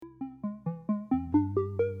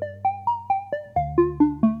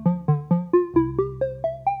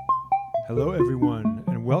Hello, everyone,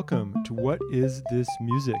 and welcome to What Is This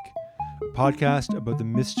Music? A podcast about the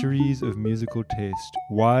mysteries of musical taste,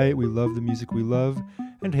 why we love the music we love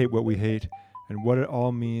and hate what we hate, and what it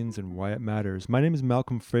all means and why it matters. My name is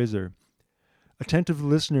Malcolm Fraser. Attentive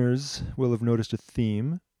listeners will have noticed a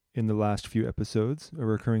theme in the last few episodes, a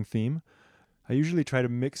recurring theme. I usually try to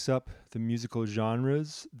mix up the musical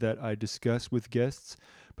genres that I discuss with guests,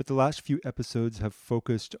 but the last few episodes have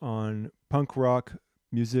focused on punk rock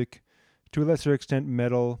music, to a lesser extent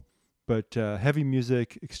metal, but heavy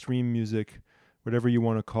music, extreme music, whatever you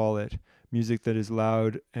want to call it, music that is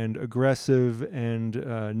loud and aggressive and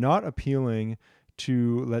not appealing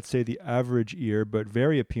to, let's say, the average ear, but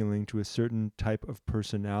very appealing to a certain type of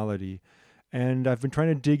personality. And I've been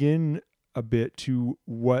trying to dig in a bit to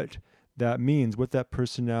what that means, what that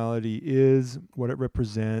personality is, what it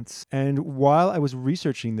represents. And while I was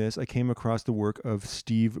researching this, I came across the work of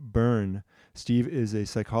Steve Byrne. Steve is a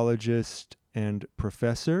psychologist and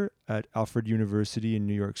professor at Alfred University in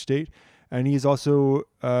New York State, and he's also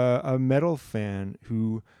a metal fan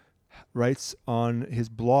who writes on his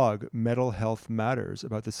blog, Metal Health Matters,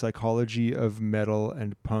 about the psychology of metal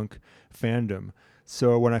and punk fandom.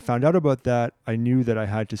 So when I found out about that, I knew that I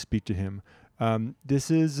had to speak to him.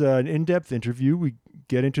 This is an in-depth interview. We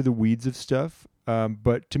get into the weeds of stuff,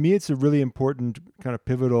 but to me, it's a really important, kind of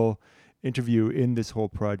pivotal interview in this whole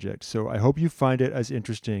project. So I hope you find it as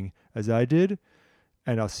interesting as I did,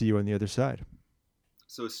 and I'll see you on the other side.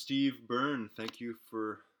 So Steve Byrne, thank you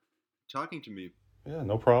for talking to me. Yeah,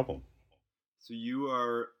 no problem. So you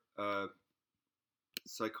are a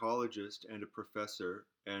psychologist and a professor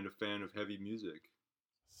and a fan of heavy music.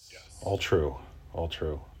 Yes. All true. All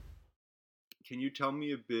true. Can you tell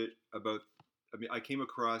me a bit about, I came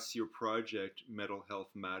across your project, Metal Health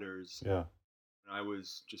Matters. Yeah. And I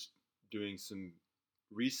was just doing some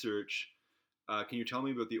research. Can you tell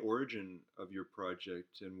me about the origin of your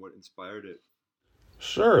project and what inspired it?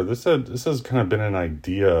 Sure. This has kind of been an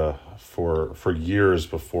idea for years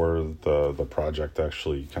before the project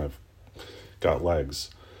actually kind of got legs.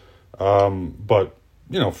 But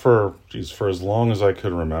for as long as I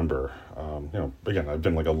could remember, again, I've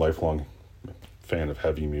been like a lifelong fan of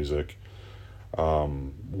heavy music.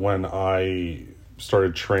 When I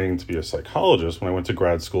started training to be a psychologist, when I went to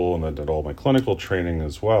grad school and then did all my clinical training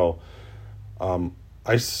as well, I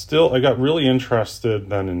got really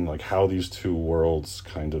interested then in like how these two worlds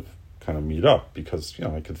kind of meet up, because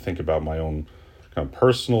I could think about my own kind of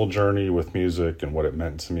personal journey with music and what it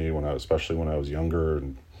meant to me especially when I was younger,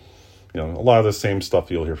 and a lot of the same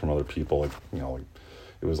stuff you'll hear from other people, like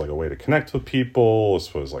it was like a way to connect with people.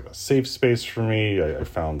 This was like a safe space for me. I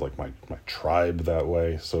found like my tribe that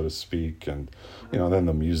way, so to speak. And, then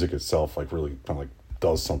the music itself like really kind of like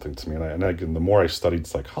does something to me. And again, the more I studied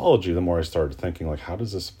psychology, the more I started thinking like, how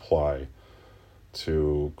does this apply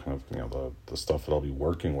to kind of, the stuff that I'll be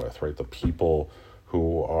working with, right? The people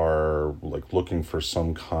who are like looking for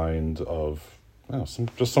some kind of,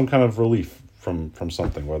 some kind of relief from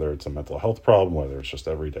something, whether it's a mental health problem, whether it's just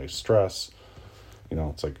everyday stress.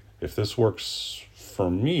 It's like, if this works for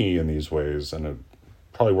me in these ways, and it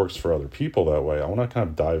probably works for other people that way, I want to kind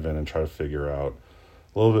of dive in and try to figure out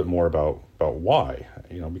a little bit more about why,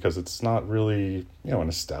 because it's not really, an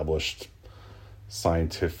established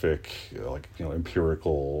scientific,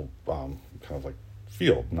 empirical kind of like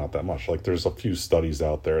field, not that much. Like there's a few studies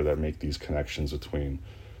out there that make these connections between,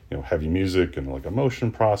 heavy music and like emotion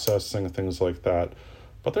processing and things like that.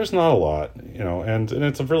 But there's not a lot, and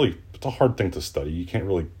it's a hard thing to study. You can't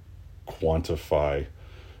really quantify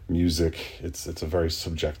music. It's a very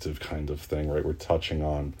subjective kind of thing, right? We're touching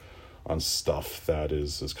on stuff that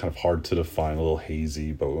is kind of hard to define, a little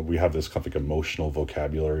hazy, but we have this kind of like emotional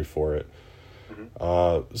vocabulary for it.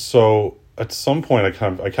 Mm-hmm. So at some point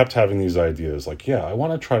I kept having these ideas like, I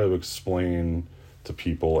want to try to explain to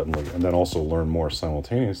people and then also learn more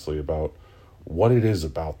simultaneously about what it is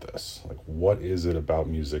about this. Like, what is it about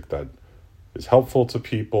music that is helpful to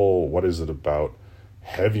people? What is it about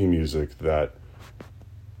heavy music that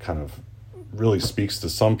kind of really speaks to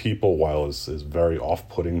some people while is very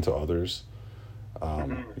off-putting to others?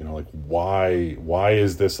 Like why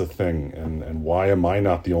is this a thing? And why am I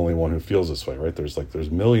not the only one who feels this way, right?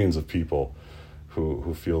 There's millions of people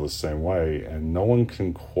who feel the same way, and no one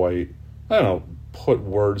can quite, put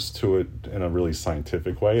words to it in a really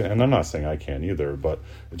scientific way. And I'm not saying I can either, but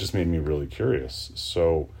it just made me really curious.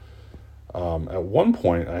 So at one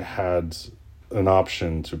point I had an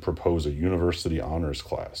option to propose a university honors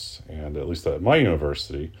class. And at least at my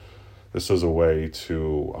university, this is a way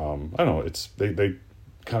to, they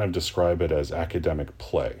kind of describe it as academic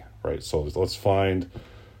play, right? So let's find,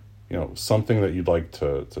 something that you'd like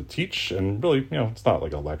to teach. And really, it's not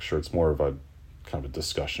like a lecture, it's more of a kind of a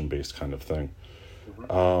discussion based kind of thing.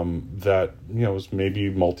 That is maybe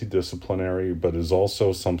multidisciplinary, but is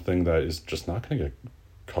also something that is just not going to get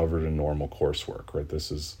covered in normal coursework, right?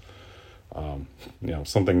 This is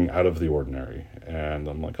something out of the ordinary. And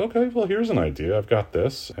I'm like, okay, well, here's an idea. I've got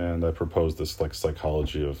this. And I proposed this like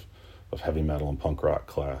psychology of heavy metal and punk rock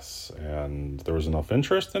class. And there was enough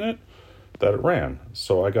interest in it that it ran.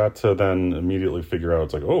 So I got to then immediately figure out,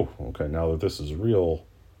 it's like, oh, okay, now that this is real,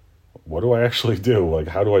 what do I actually do? Like,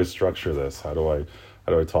 how do I structure this? How do I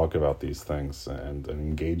talk about these things and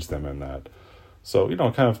engage them in that? So, I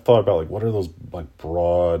kind of thought about like, what are those like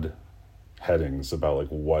broad headings about like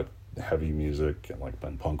what heavy music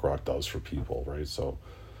and punk rock does for people, right? So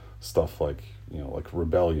stuff like, like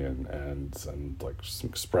rebellion and like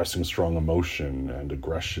expressing strong emotion and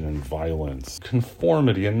aggression and violence,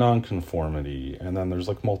 conformity and non-conformity. And then there's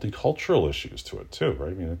like multicultural issues to it too,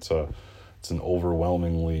 right? I mean, it's an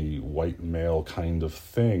overwhelmingly white male kind of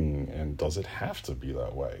thing, and does it have to be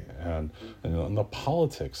that way? And the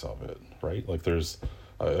politics of it, right? Like there's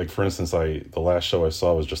like, for instance, the last show I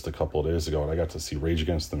saw was just a couple of days ago, and I got to see Rage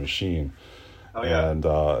Against the Machine. Oh, yeah. And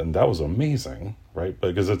that was amazing, right?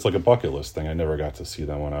 Because it's like a bucket list thing. I never got to see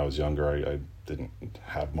them when I was younger. I didn't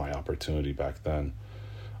have my opportunity back then.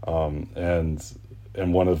 And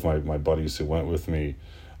one of my buddies who went with me,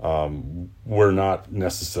 we're not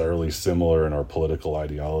necessarily similar in our political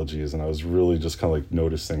ideologies, and I was really just kind of like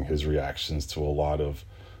noticing his reactions to a lot of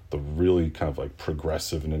the really kind of like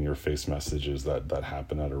progressive and in-your-face messages that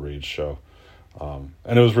happen at a Rage show. And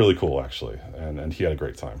it was really cool, actually, and he had a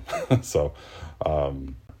great time. So,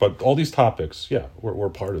 but all these topics, yeah, we're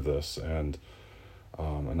part of this, and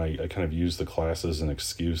I kind of use the class as an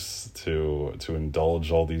excuse to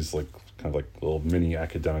indulge all these like kind of like little mini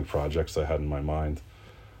academic projects I had in my mind,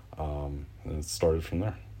 and it started from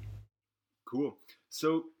there. Cool.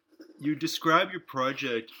 So you describe your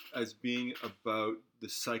project as being about the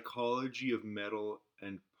psychology of metal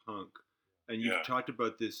and punk, and you've talked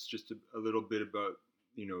about this just a little bit about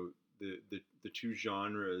the two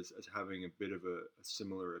genres as having a bit of a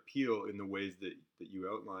similar appeal in the ways that you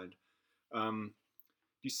outlined. Do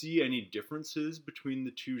you see any differences between the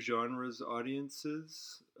two genres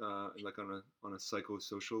audiences, like on a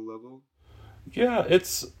psychosocial level? Yeah, I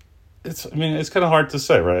mean, it's kind of hard to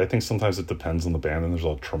say, right? I think sometimes it depends on the band, and there's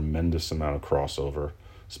a tremendous amount of crossover,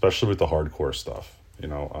 especially with the hardcore stuff,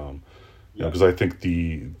 because I think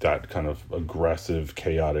that kind of aggressive,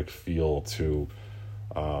 chaotic feel to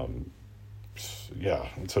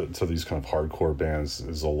these kind of hardcore bands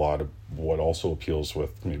is a lot of what also appeals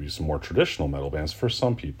with maybe some more traditional metal bands for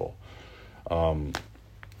some people.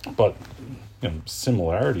 But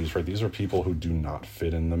similarities, right? These are people who do not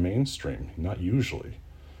fit in the mainstream, not usually.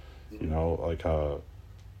 One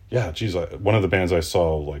of the bands I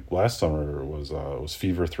saw like last summer was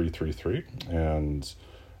Fever 333, and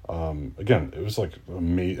again, it was like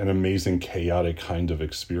an amazing chaotic kind of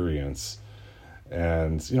experience.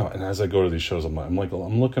 And and as I go to these shows,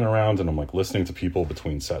 I'm looking around and I'm like listening to people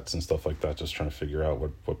between sets and stuff like that, just trying to figure out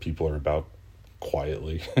what people are about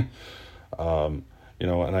quietly.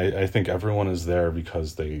 And I think everyone is there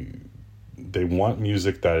because they want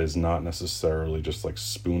music that is not necessarily just like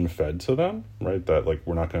spoon fed to them, right? That like,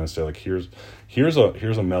 we're not going to say like, here's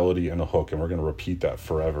a melody and a hook, and we're going to repeat that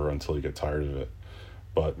forever until you get tired of it.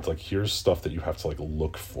 But like, here's stuff that you have to like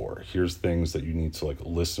look for. Here's things that you need to like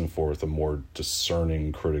listen for with a more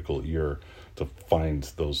discerning, critical ear to find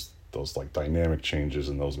those like dynamic changes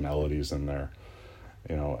and those melodies in there,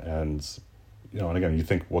 and again, you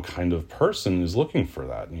think, what kind of person is looking for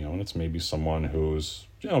that? And it's maybe someone who's,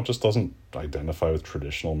 just doesn't identify with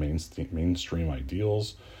traditional mainstream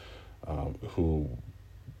ideals, who,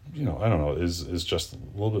 I don't know, is just a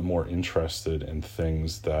little bit more interested in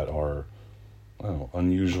things that are, I don't know,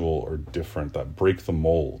 unusual or different, that break the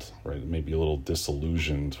mold, right? Maybe a little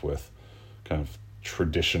disillusioned with kind of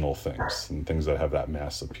traditional things and things that have that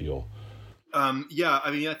mass appeal. I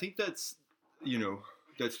mean, I think that's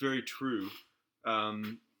very true.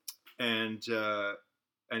 And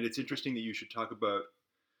it's interesting that you should talk about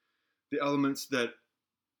the elements that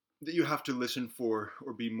you have to listen for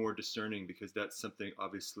or be more discerning, because that's something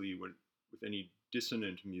obviously with any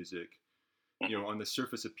dissonant music, on the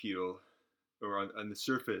surface appeal, or on the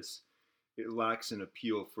surface, it lacks an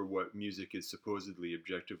appeal for what music is supposedly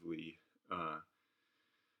objectively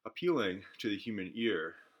appealing to the human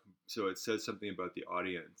ear. So it says something about the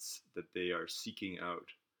audience that they are seeking out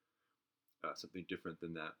something different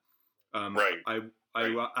than that. Right.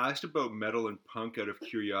 I asked about metal and punk out of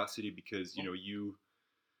curiosity because you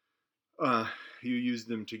uh, you use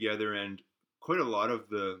them together, and quite a lot of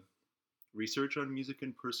the research on music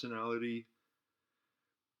and personality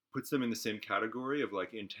puts them in the same category of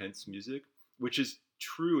like intense music, which is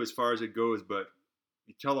true as far as it goes. But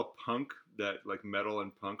you tell a punk that like metal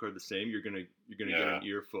and punk are the same, you're gonna get an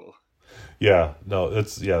earful. Yeah, no,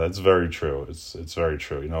 that's very true. It's very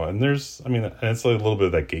true. And there's, I mean, and it's like a little bit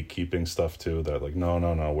of that gatekeeping stuff too. That like, no,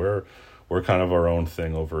 we're kind of our own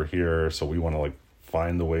thing over here. So we want to like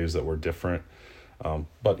find the ways that we're different.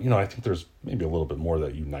 But I think there's maybe a little bit more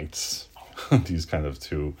that unites these kind of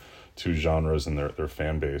two genres and their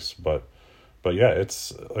fan base. But yeah,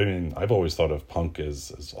 I mean, I've always thought of punk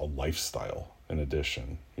as a lifestyle in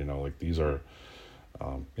addition. Like these are.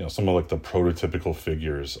 Some of like the prototypical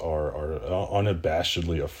figures are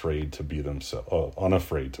unabashedly afraid to be themselves,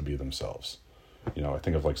 unafraid to be themselves. I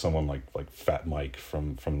think of like someone like Fat Mike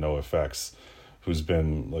from NoFX, who's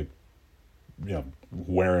been like,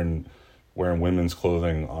 wearing women's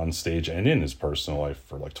clothing on stage and in his personal life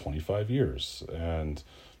for like 25 years, and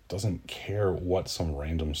doesn't care what some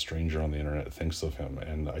random stranger on the internet thinks of him.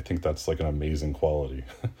 And I think that's like an amazing quality.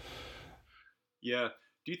 Yeah.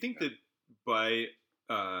 Do you think that by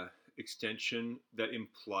extension that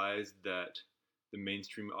implies that the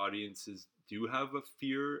mainstream audiences do have a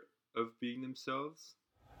fear of being themselves?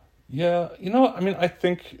 Yeah, I mean, I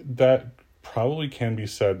think that probably can be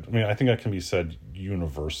said. I mean, I think that can be said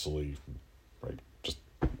universally, right? Just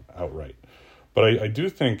outright. But I do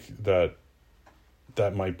think that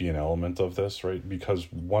might be an element of this, right?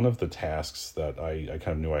 Because one of the tasks that I kind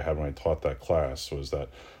of knew I had when I taught that class was that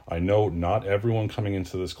I know not everyone coming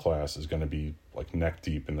into this class is going to be like neck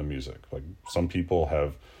deep in the music. Like some people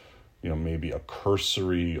have, maybe a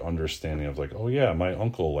cursory understanding of like, oh yeah, my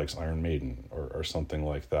uncle likes Iron Maiden or something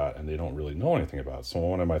like that, and they don't really know anything about it. So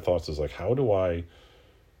one of my thoughts is like, how do I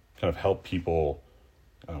kind of help people,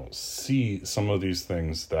 see some of these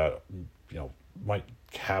things that, might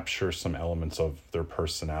capture some elements of their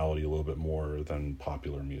personality a little bit more than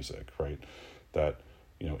popular music, right? That,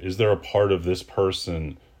 is there a part of this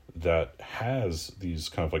person that has these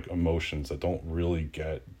kind of like emotions that don't really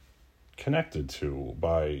get connected to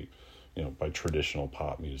by traditional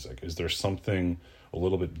pop music? Is there something a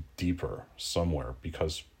little bit deeper somewhere?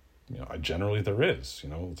 Because, generally there is,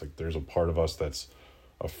 it's like there's a part of us that's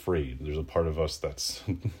afraid. There's a part of us that's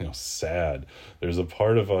sad. There's a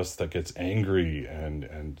part of us that gets angry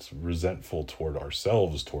and resentful toward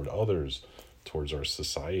ourselves, toward others, towards our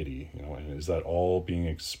society. And is that all being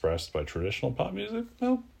expressed by traditional pop music?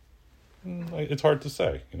 Well, it's hard to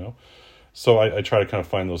say. So I try to kind of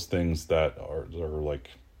find those things that are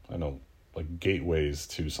like, I don't know, like gateways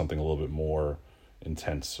to something a little bit more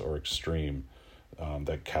intense or extreme,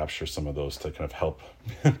 that capture some of those to kind of help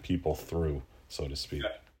people through, so to speak.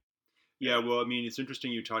 Yeah, well, I mean, it's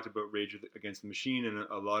interesting you talked about Rage Against the Machine, and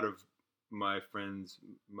a lot of my friends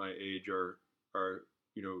my age are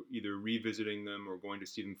either revisiting them or going to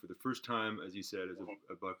see them for the first time, as you said, as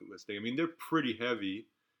a bucket list thing. I mean, they're pretty heavy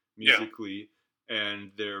musically,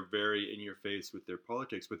 and they're very in your face with their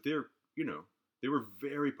politics, but they were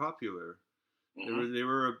very popular. Mm-hmm. They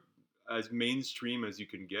were as mainstream as you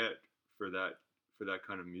can get for that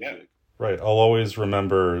kind of music. Yeah. Right. I'll always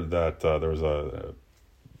remember that there was a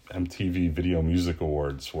MTV Video Music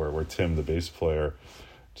Awards where Tim, the bass player,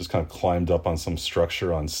 just kind of climbed up on some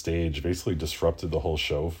structure on stage, basically disrupted the whole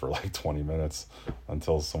show for like 20 minutes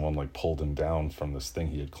until someone like pulled him down from this thing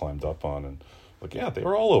he had climbed up on. And like, yeah, they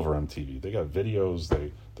were all over MTV. They got videos,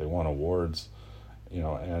 they won awards,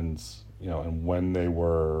 and when they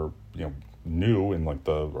were, new in like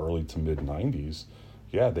the early to mid 90s,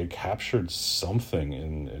 yeah, they captured something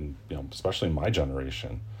in especially in my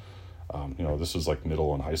generation. This was like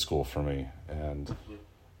middle and high school for me. And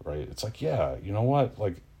right, it's like, yeah, you know what?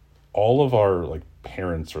 Like all of our like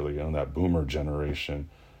parents or that boomer generation,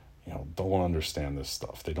 don't understand this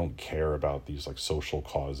stuff. They don't care about these like social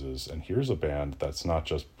causes. And here's a band that's not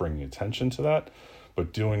just bringing attention to that,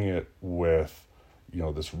 but doing it with,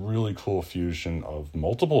 this really cool fusion of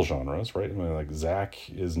multiple genres, right? I mean, like Zach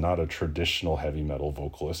is not a traditional heavy metal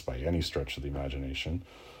vocalist by any stretch of the imagination.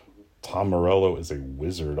 Tom Morello is a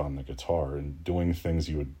wizard on the guitar and doing things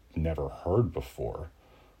you had never heard before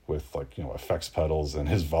with like, effects pedals and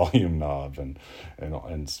his volume knob and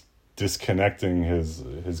disconnecting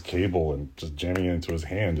his cable and just jamming it into his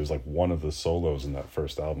hand is like one of the solos in that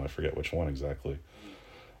first album. I forget which one exactly.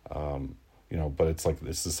 But it's like,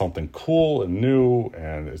 this is something cool and new,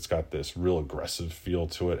 and it's got this real aggressive feel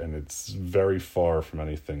to it, and it's very far from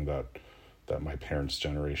anything that my parents'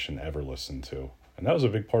 generation ever listened to. And that was a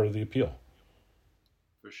big part of the appeal.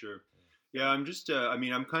 For sure. Yeah, I'm just,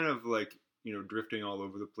 I'm kind of like drifting all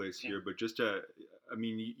over the place here, but just I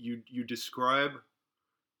mean, you describe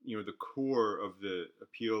the core of the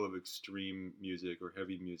appeal of extreme music or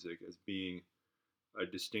heavy music as being a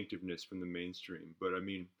distinctiveness from the mainstream. But I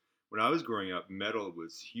mean, when I was growing up, metal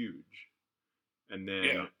was huge, and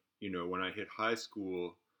then when I hit high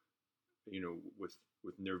school,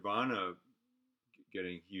 with Nirvana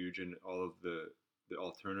getting huge and all of the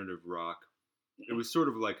alternative rock, it was sort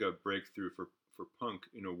of like a breakthrough for punk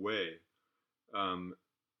in a way.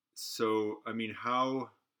 So I mean, how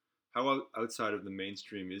outside of the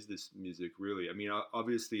mainstream is this music really? I mean,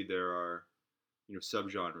 obviously there are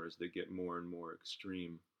subgenres that get more and more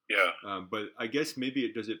extreme. But I guess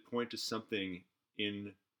maybe does it point to something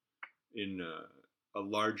in a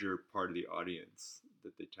larger part of the audience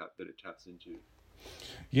that it taps into?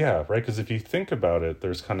 Yeah, right. Because if you think about it,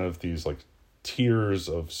 there's kind of these like tiers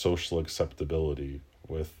of social acceptability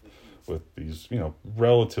with these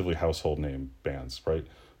relatively household name bands, right?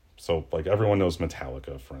 So like everyone knows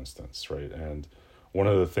Metallica, for instance, right? And one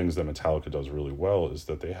of the things that Metallica does really well is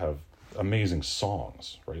that they have amazing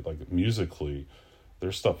songs, right? Like musically,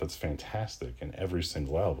 there's stuff that's fantastic in every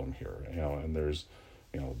single album here, and there's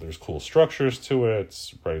cool structures to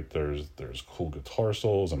it, right? There's cool guitar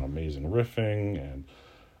solos and amazing riffing, and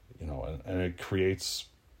and it creates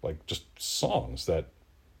like just songs that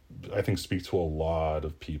I think speak to a lot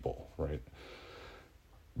of people, right?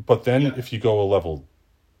 But then if you go a level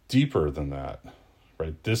deeper than that,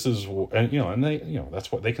 right? This is, and they,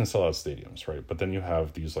 that's what they can sell out stadiums, right? But then you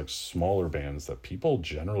have these like smaller bands that people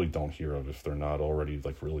generally don't hear of if they're not already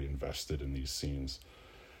like really invested in these scenes.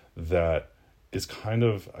 That is kind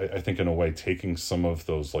of, I think, in a way, taking some of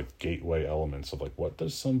those like gateway elements of like, what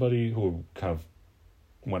does somebody who kind of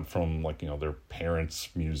went from like their parents'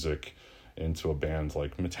 music into a band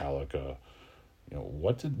like Metallica,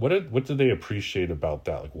 what did they appreciate about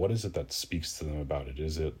that? Like, what is it that speaks to them about it?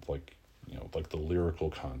 Is it like like the lyrical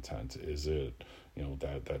content? Is it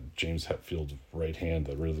that James Hetfield right hand,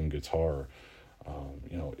 the rhythm guitar?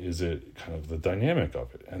 Is it kind of the dynamic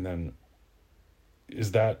of it? And then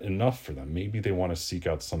is that enough for them? Maybe they want to seek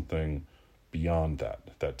out something beyond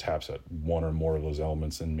that taps at one or more of those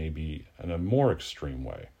elements, and maybe in a more extreme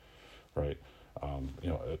way, right?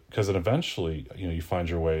 Because it eventually, you find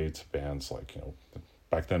your way to bands like,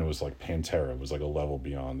 back then it was like Pantera was like a level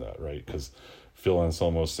beyond that, right? Because Phil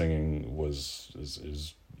Anselmo's singing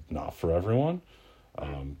is not for everyone.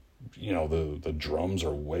 The drums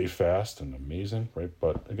are way fast and amazing, right?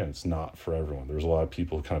 But again, it's not for everyone. There's a lot of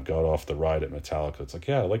people who kind of got off the ride at Metallica. It's like,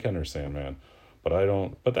 yeah, I like Enter Sandman, but I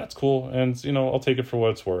don't. But that's cool, and I'll take it for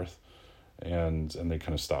what it's worth, and they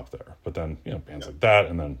kind of stop there. But then bands like that,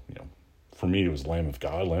 and then for me it was Lamb of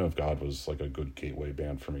God. Lamb of God was like a good gateway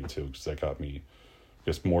band for me too, because that got me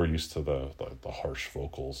just more used to the harsh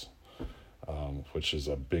vocals, which is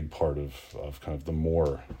a big part of kind of the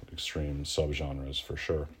more extreme subgenres for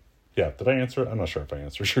sure. Yeah, did I answer it? I'm not sure if I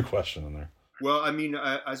answered your question in there. Well, I mean,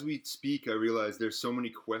 as we speak, I realize there's so many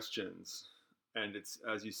questions, and it's,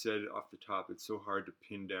 as you said off the top, it's so hard to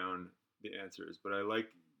pin down the answers. But I like,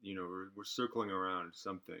 we're circling around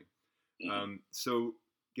something. So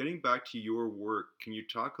getting back to your work, can you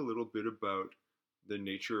talk a little bit about the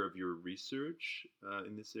nature of your research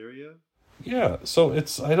in this area? Yeah, so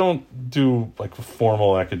I don't do like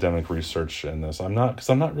formal academic research in this. Because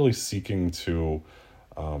I'm not really seeking to,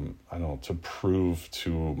 to prove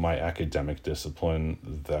to my academic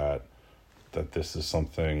discipline that this is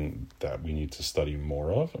something that we need to study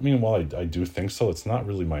more of. I mean, while I do think so, it's not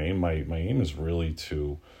really my aim. My aim is really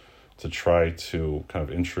to try to kind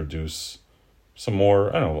of introduce some more,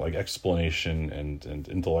 like explanation and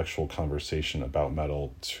intellectual conversation about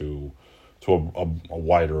metal to a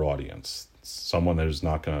wider audience. Someone that is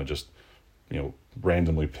not going to just,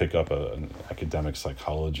 randomly pick up an academic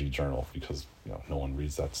psychology journal because, no one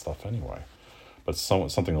reads that stuff anyway. But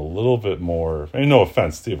something a little bit more, I mean, no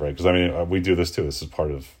offense, Steve, right? Because, I mean, we do this too. This is part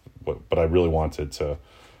of but I really wanted to,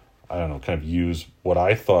 I don't know, kind of use what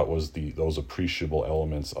I thought was those appreciable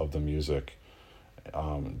elements of the music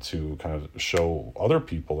to kind of show other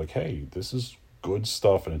people, like, hey, this is good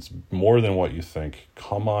stuff and it's more than what you think.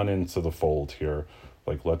 Come on into the fold here.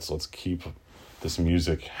 Like, let's keep this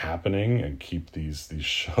music happening and keep these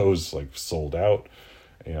shows like sold out,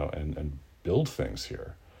 and build things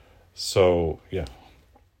here. So, yeah.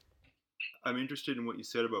 I'm interested in what you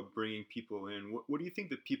said about bringing people in. What do you think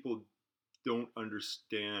that people don't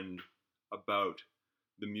understand about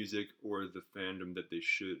the music or the fandom that they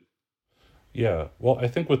should? Yeah, well, I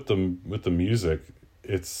think with the music,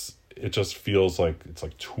 it just feels like it's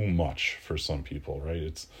like too much for some people, right?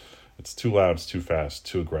 It's too loud, it's too fast,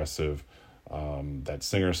 too aggressive. That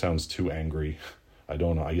singer sounds too angry. I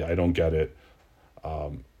don't know. I don't get it.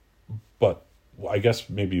 But I guess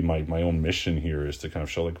maybe my own mission here is to kind of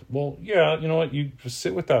show like, well, yeah, you know what? You just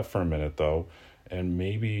sit with that for a minute though, and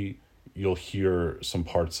maybe you'll hear some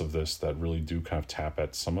parts of this that really do kind of tap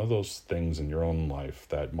at some of those things in your own life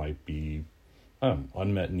that might be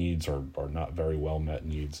unmet needs or not very well met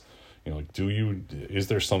needs. You know, like, is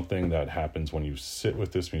there something that happens when you sit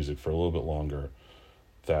with this music for a little bit longer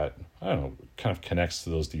that, I don't know, kind of connects to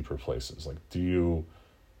those deeper places? Like, do you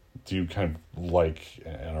kind of like,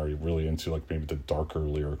 and are you really into like maybe the darker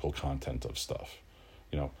lyrical content of stuff?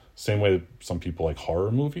 You know, same way that some people like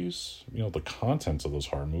horror movies, you know, the contents of those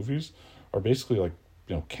horror movies are basically like,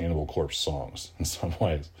 you know, Cannibal Corpse songs in some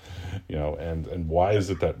ways, you know, and why is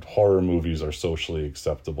it that horror movies are socially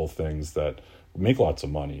acceptable things that make lots of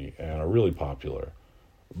money and are really popular,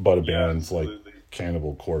 but a band like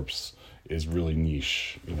Cannibal Corpse is really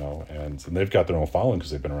niche, you know, and they've got their own following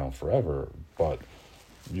because they've been around forever, but,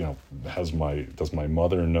 you know, does my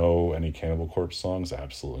mother know any Cannibal Corpse songs?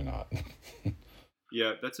 Absolutely not.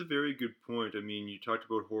 Yeah, that's a very good point. I mean, you talked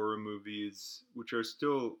about horror movies, which are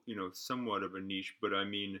still, you know, somewhat of a niche, but I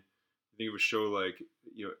mean, think of a show like,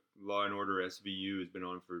 you know, Law and Order SVU has been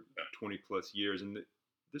on for 20 plus years, and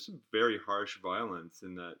there's some very harsh violence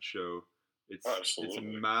in that show. It's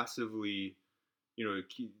massively, you know, it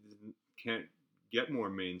can't get more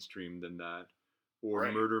mainstream than that. Or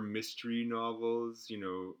murder mystery novels, you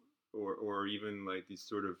know, or even like these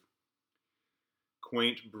sort of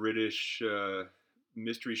quaint British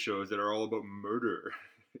mystery shows that are all about murder,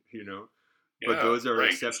 you know. But those are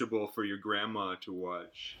acceptable for your grandma to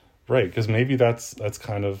watch. Right, because maybe that's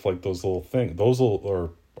kind of like those little things. Those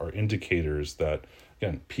are indicators that,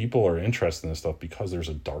 again, people are interested in this stuff because there's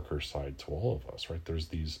a darker side to all of us, right? There's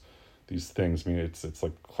these things. I mean, it's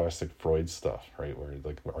like classic Freud stuff, right? Where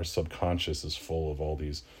like our subconscious is full of all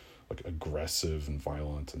these like aggressive and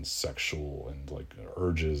violent and sexual and like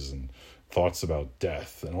urges and thoughts about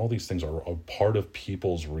death, and all these things are a part of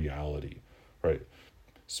people's reality, right?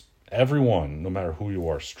 Everyone, no matter who you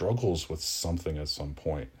are, struggles with something at some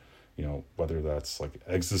point, you know, whether that's like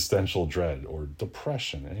existential dread or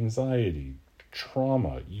depression, anxiety,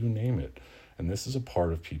 trauma, you name it. And this is a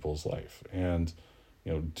part of people's life. And,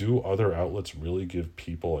 you know, do other outlets really give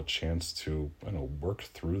people a chance to, you know, work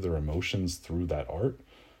through their emotions through that art?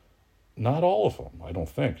 Not all of them, I don't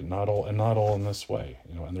think. Not all in this way,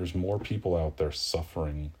 you know, and there's more people out there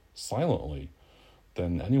suffering silently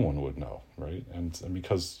than anyone would know, right? And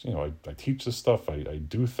because, you know, I teach this stuff, I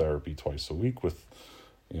do therapy twice a week with,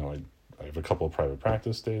 you know, I have a couple of private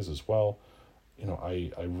practice days as well. You know,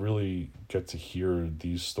 I really get to hear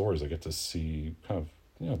these stories. I get to see kind of,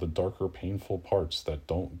 you know, the darker, painful parts that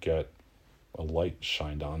don't get a light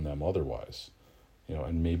shined on them otherwise. You know,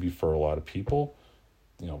 and maybe for a lot of people,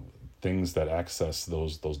 you know, things that access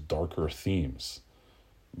those darker themes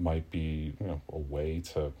might be, you know, a way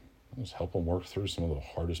to just help them work through some of the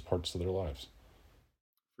hardest parts of their lives.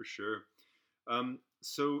 For sure.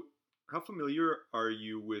 So how familiar are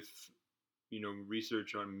you with, you know,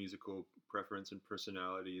 research on musical preference and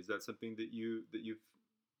personality? Is that something that you've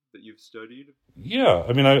studied? Yeah,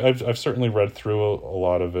 I mean, I've certainly read through a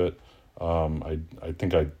lot of it. I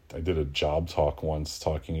think I did a job talk once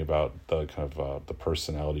talking about the kind of the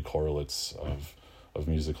personality correlates of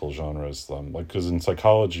musical genres, like, because in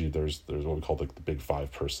psychology there's what we call like the big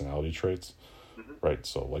 5 personality traits, right?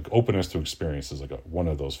 So like openness to experience is like one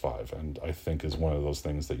of those 5, and I think is one of those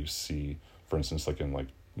things that you see, for instance, like in like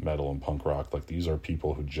metal and punk rock. Like, these are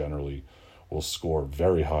people who generally will score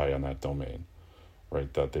very high on that domain,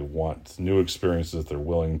 right? That they want new experiences, they're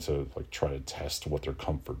willing to like try to test what their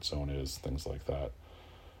comfort zone is, things like that.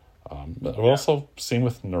 But also same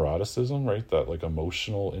with neuroticism, right? That like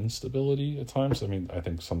emotional instability at times. I mean, I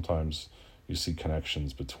think sometimes you see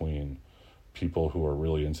connections between people who are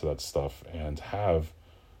really into that stuff and have,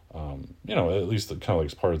 you know, at least kind of like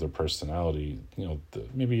as part of their personality, you know,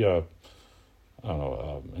 maybe I don't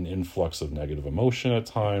know, an influx of negative emotion at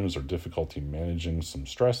times, or difficulty managing some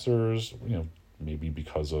stressors, you know, maybe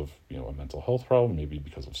because of, you know, a mental health problem, maybe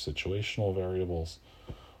because of situational variables.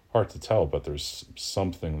 Hard to tell, but there's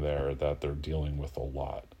something there that they're dealing with a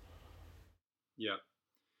lot. Yeah.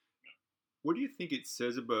 What do you think it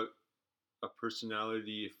says about a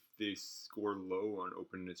personality if they score low on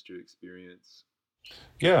openness to experience?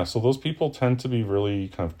 Yeah, so those people tend to be really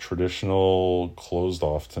kind of traditional, closed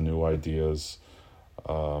off to new ideas.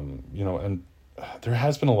 You know, and there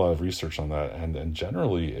has been a lot of research on that, and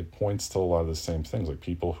generally it points to a lot of the same things, like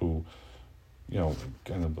people who, you know,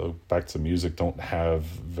 kind of back to music, don't have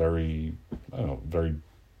very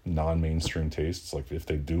non-mainstream tastes. Like if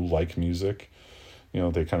they do like music,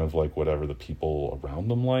 they kind of like whatever the people around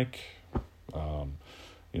them like.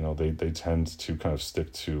 They tend to kind of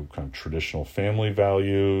stick to kind of traditional family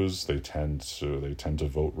values. They tend to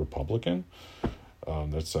vote Republican.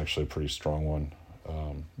 That's actually a pretty strong one.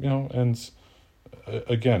 And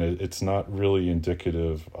again, it's not really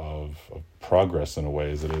indicative of progress in a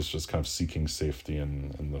way as it is just kind of seeking safety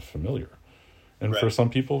in the familiar. And for some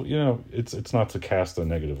people, it's not to cast a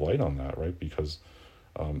negative light on that, right? Because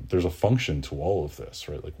there's a function to all of this,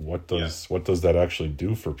 right? Like what does that actually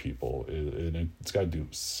do for people? It's got to do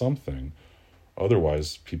something.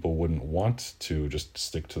 Otherwise, people wouldn't want to just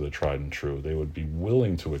stick to the tried and true. They would be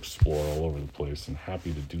willing to explore all over the place and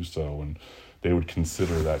happy to do so. And they would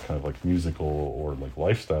consider that kind of like musical or like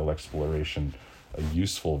lifestyle exploration a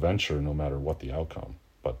useful venture no matter what the outcome.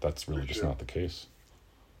 But that's really just not the case.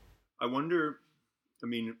 I wonder,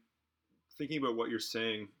 thinking about what you're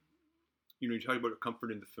saying, you talk about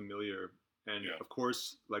comfort in the familiar. And of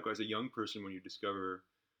course, like as a young person, when you discover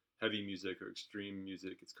heavy music or extreme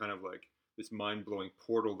music, it's kind of like this mind-blowing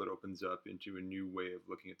portal that opens up into a new way of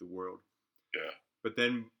looking at the world. Yeah. But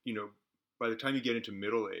then, by the time you get into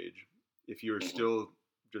middle age, if you're still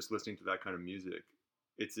just listening to that kind of music,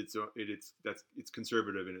 it's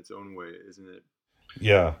conservative in its own way, isn't it?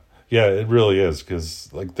 Yeah, it really is,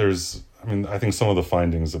 because like I think some of the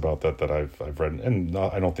findings about that I've read, and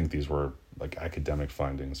I don't think these were like academic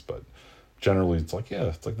findings, but generally it's like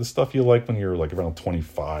the stuff you like when you're like around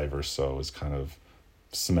 25 or so is kind of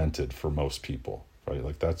cemented for most people, right?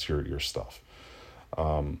 Like that's your stuff.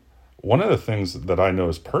 One of the things that I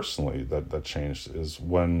noticed personally that changed is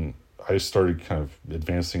when I started kind of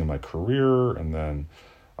advancing in my career, and then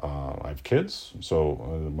I have kids. So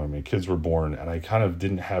when my kids were born, and I kind of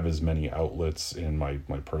didn't have as many outlets in my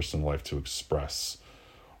personal life to express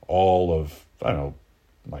all of, I don't know,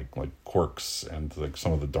 my like quirks and like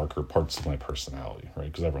some of the darker parts of my personality, right?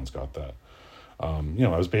 Because everyone's got that. I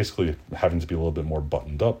was basically having to be a little bit more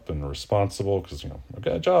buttoned up and responsible because, I've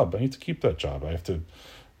got a job. I need to keep that job. I have to,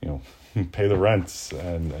 pay the rent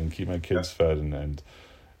and keep my kids fed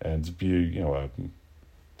and be,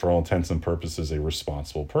 for all intents and purposes, a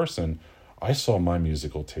responsible person. I saw my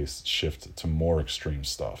musical taste shift to more extreme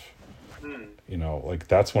stuff. Like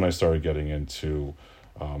that's when I started getting into,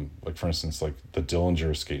 like for instance, like the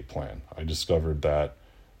Dillinger Escape Plan. I discovered that,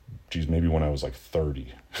 maybe when I was like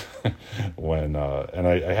 30, when and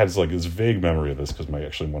I had like this vague memory of this because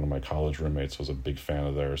one of my college roommates was a big fan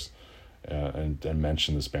of theirs, and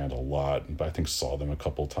mentioned this band a lot. But I think saw them a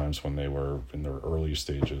couple of times when they were in their early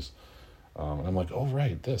stages. And I'm like, oh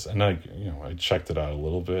right, this, and I checked it out a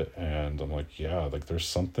little bit, and I'm like, yeah, like there's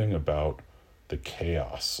something about the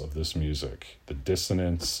chaos of this music, the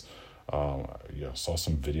dissonance. Saw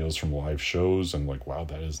some videos from live shows and like, wow,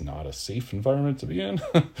 that is not a safe environment to be in.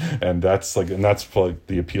 and that's like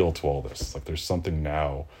the appeal to all this. Like there's something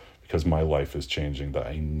now, because my life is changing, that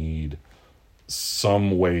I need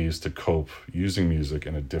some ways to cope using music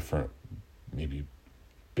in a different, maybe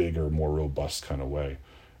bigger, more robust kind of way.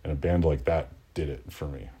 And a band like that did it for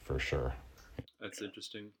me, for sure. That's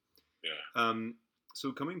interesting. Yeah.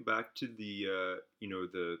 So coming back to the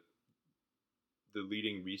the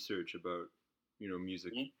leading research about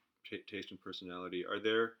music taste and personality, are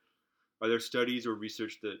there studies or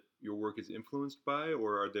research that your work is influenced by,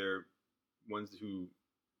 or are there ones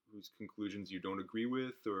whose conclusions you don't agree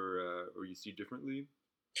with or you see differently?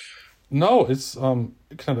 No, it's kind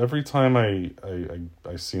of every time I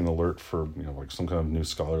see an alert for like some kind of new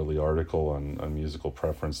scholarly article on musical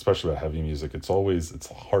preference, especially about heavy music, it's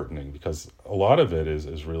heartening, because a lot of it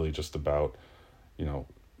is really just about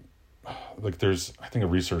like there's, I think, a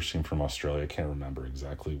research team from Australia, I can't remember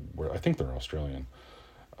exactly where, I think they're Australian,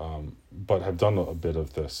 but have done a bit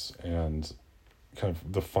of this, and kind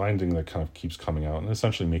of the finding that kind of keeps coming out and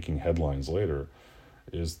essentially making headlines later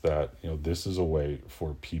is that this is a way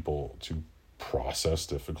for people to process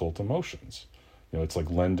difficult emotions. It's like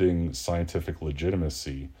lending scientific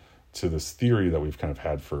legitimacy to this theory that we've kind of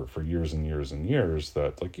had for years and years and years,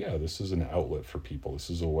 that like, yeah, this is an outlet for people. This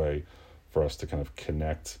is a way for us to kind of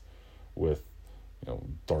connect with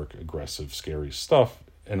dark, aggressive, scary stuff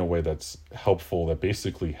in a way that's helpful, that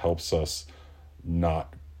basically helps us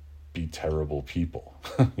not be terrible people.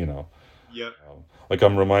 Yeah. Like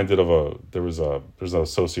I'm reminded of there's a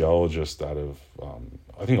sociologist out of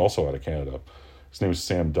I think also out of Canada. His name is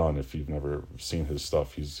Sam Dunn. If you've never seen his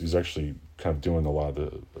stuff, he's actually kind of doing a lot of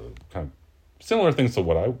the kind of similar things to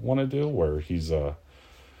what I want to do, where he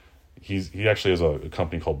actually has a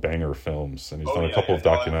company called Banger Films, and he's done a couple of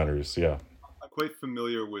documentaries. I'm quite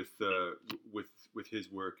familiar with with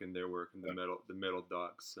his work and their work and the metal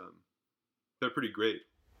docs. They're pretty great.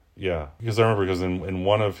 Yeah, because I remember in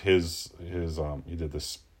one of his he did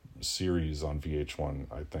this series on VH1,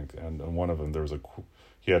 I think, and in one of them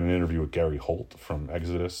he had an interview with Gary Holt from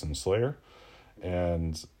Exodus and Slayer,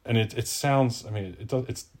 and it sounds, I mean, it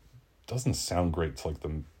doesn't sound great to like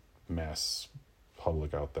the mass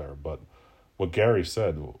public out there, but what Gary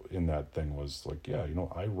said in that thing was like, yeah,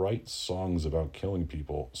 I write songs about killing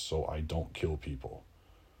people so I don't kill people.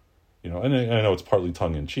 And I know it's partly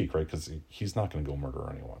tongue-in-cheek, right? Because he's not going to go murder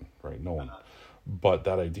anyone, right? No one. But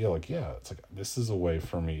that idea, like, yeah, it's like, this is a way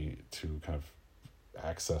for me to kind of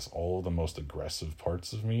access all of the most aggressive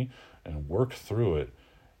parts of me and work through it.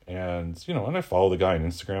 And, and I follow the guy on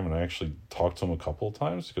Instagram, and I actually talked to him a couple of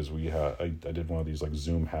times because I did one of these, like,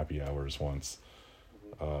 Zoom happy hours once,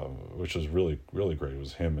 which was really, really great. It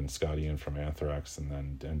was him and Scott Ian from Anthrax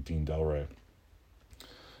and Dean Delray.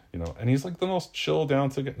 And he's like the most chill, down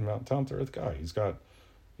to earth guy. He's got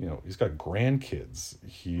grandkids.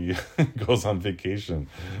 He goes on vacation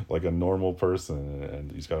like a normal person,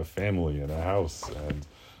 and he's got a family and a house, and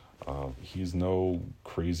he's no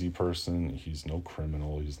crazy person. He's no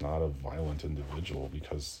criminal. He's not a violent individual,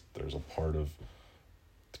 because there's a part of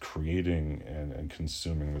creating and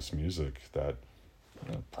consuming this music that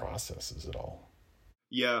processes it all.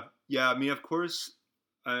 Yeah. I mean, of course,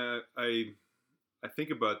 I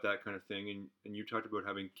think about that kind of thing, and you talked about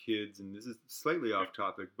having kids, and this is slightly off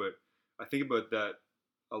topic, but I think about that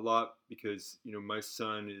a lot because, my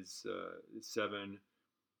son is 7.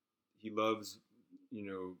 He loves,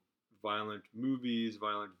 violent movies,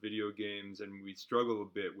 violent video games, and we struggle a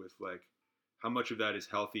bit with like how much of that is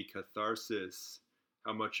healthy catharsis,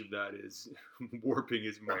 how much of that is warping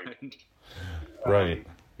his mind. Right.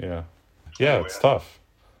 Yeah. Yeah, it's tough.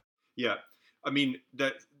 Yeah. I mean,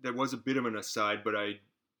 that was a bit of an aside, but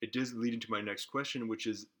it does lead into my next question, which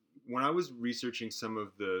is, when I was researching some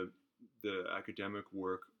of the academic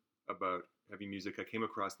work about heavy music, I came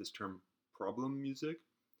across this term problem music.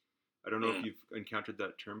 I don't know if you've encountered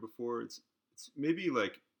that term before. It's maybe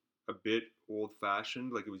like a bit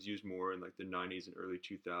old-fashioned, like it was used more in like the 90s and early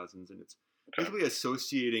 2000s, and it's basically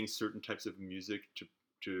associating certain types of music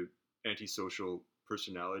to antisocial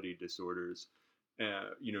personality disorders.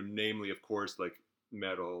 Namely, of course, like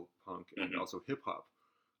metal, punk, and also hip hop.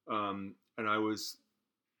 And I was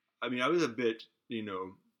a bit,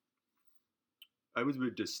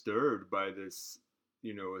 disturbed by this,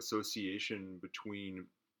 association between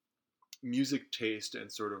music taste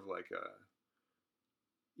and sort of like a,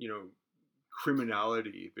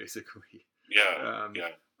 criminality, basically. Yeah.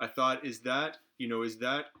 I thought, is that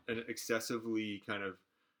an excessively kind of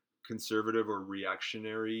conservative or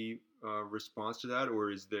reactionary response to that,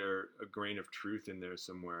 or is there a grain of truth in there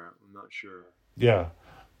somewhere? I'm not sure. Yeah.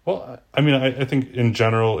 Well, I mean, I think in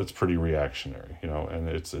general it's pretty reactionary, and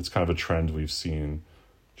it's kind of a trend we've seen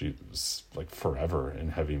like forever in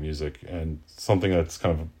heavy music, and something that's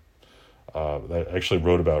kind of that I actually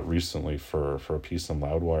wrote about recently for a piece on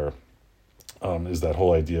Loudwire, is that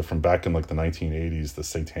whole idea from back in like the 1980s, the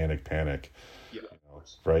satanic panic. Yeah.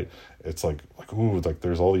 Right? It's like ooh, like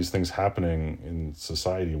there's all these things happening in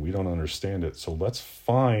society and we don't understand it. So let's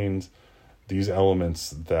find these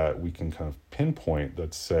elements that we can kind of pinpoint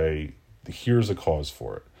that say, here's a cause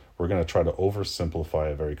for it. We're going to try to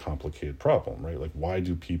oversimplify a very complicated problem, right? Like, why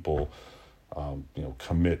do people,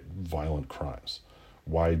 commit violent crimes?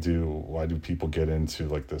 Why do people get into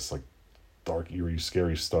like this like dark, eerie,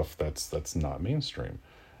 scary stuff that's not mainstream?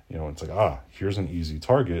 It's like, here's an easy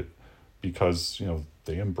target, because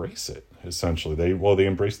they embrace it. Essentially, they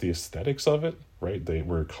embrace the aesthetics of it, right? They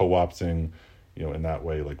were co-opting, in that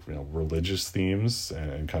way, like, religious themes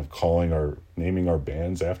and kind of naming our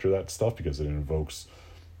bands after that stuff, because it invokes,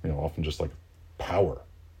 often just like power,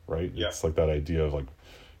 right? Yeah. It's like that idea of like,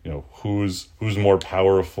 who's more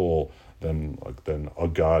powerful than a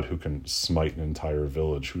god who can smite an entire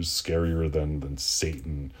village? Who's scarier than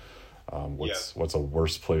Satan? What's a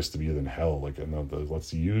worse place to be than hell? Like, and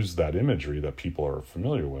let's use that imagery that people are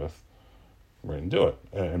familiar with, right, and do it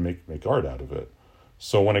and make art out of it.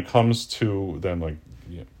 So when it comes to then, like,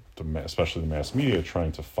 especially the mass media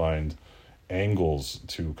trying to find angles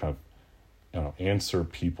to kind of answer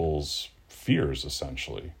people's fears,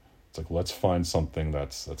 essentially, it's like, let's find something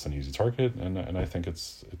that's an easy target, and I think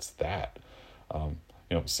it's that.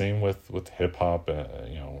 Same with hip hop,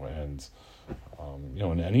 and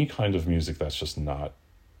in any kind of music that's just not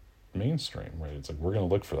mainstream, right? It's like, we're going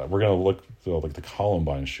to look for that. We're going to look like the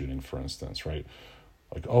Columbine shooting, for instance, right?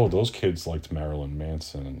 Like, oh, those kids liked Marilyn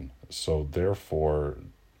Manson, so therefore,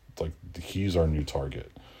 like, he's our new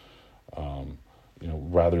target.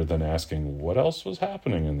 rather than asking what else was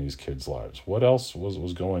happening in these kids' lives, what else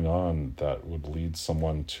was going on that would lead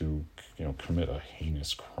someone to, commit a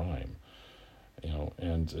heinous crime,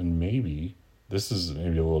 and maybe this is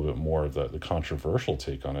maybe a little bit more of the controversial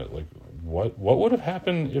take on it. Like, what would have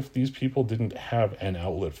happened if these people didn't have an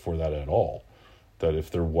outlet for that at all? That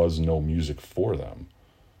if there was no music for them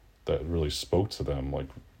that really spoke to them, like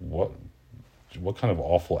what kind of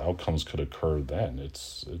awful outcomes could occur then?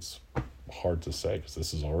 It's hard to say, because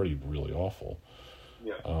this is already really awful.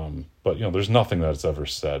 Yeah. But there's nothing that's ever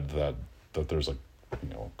said that there's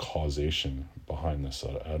causation behind this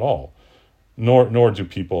at all. Nor do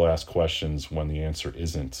people ask questions when the answer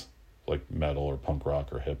isn't like metal or punk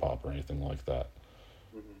rock or hip hop or anything like that.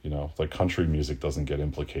 Mm-hmm. Like country music doesn't get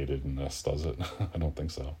implicated in this, does it? I don't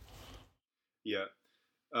think so. Yeah.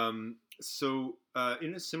 So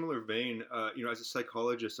in a similar vein, as a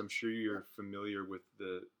psychologist, I'm sure you're familiar with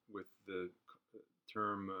the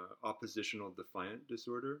term oppositional defiant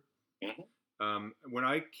disorder. Mm-hmm. When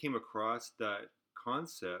I came across that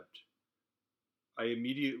concept, I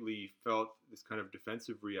immediately felt this kind of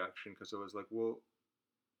defensive reaction, because I was like, well,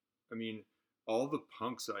 I mean, all the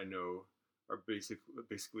punks I know are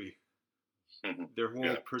basically Mm-hmm. their whole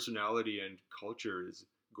Yeah. personality and culture is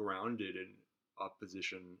grounded in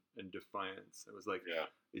opposition and defiance. I was like, Yeah.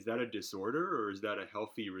 is that a disorder, or is that a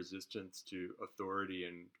healthy resistance to authority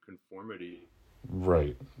and conformity?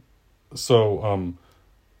 Right. So,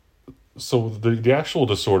 the actual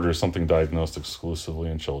disorder is something diagnosed exclusively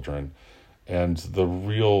in children, and the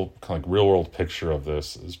real kind of real world picture of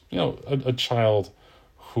this is, a child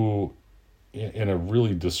who, in a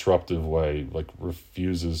really disruptive way, like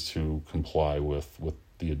refuses to comply with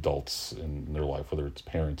the adults in their life, whether it's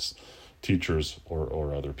parents, teachers,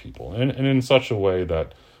 or other people, and in such a way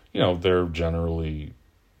that, they're generally,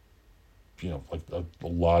 like a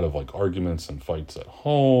lot of like arguments and fights at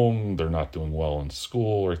home. They're not doing well in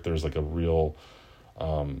school, or if there's like a real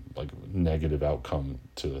like negative outcome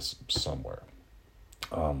to this somewhere.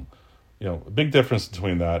 A big difference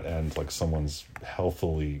between that and like someone's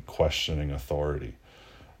healthily questioning authority.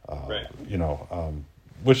 Right.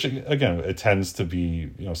 Which again, it tends to be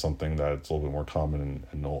something that's a little bit more common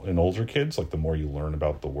in older kids. Like the more you learn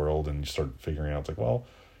about the world and you start figuring out, it's like, well,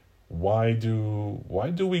 why do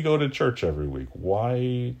we go to church every week?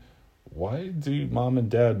 Why do mom and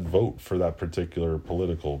dad vote for that particular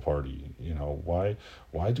political party?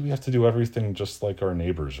 Why do we have to do everything just like our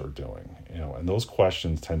neighbors are doing? And those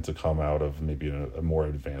questions tend to come out of maybe a more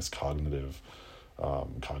advanced cognitive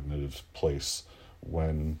place,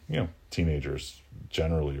 when teenagers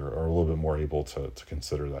generally are a little bit more able to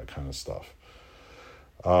consider that kind of stuff.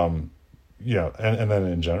 And then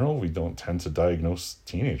in general, we don't tend to diagnose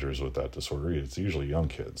teenagers with that disorder. It's usually young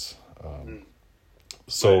kids.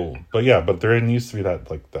 But there needs to be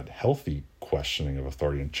that healthy questioning of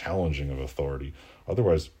authority and challenging of authority.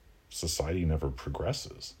 Otherwise, society never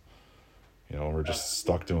progresses. We're just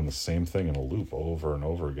stuck doing the same thing in a loop over and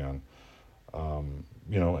over again.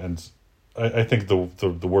 And I think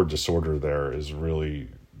the word disorder there is really,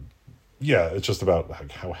 it's just about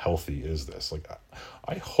like, how healthy is this? Like,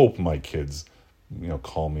 I hope my kids,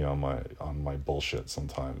 call me on my bullshit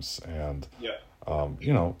sometimes, and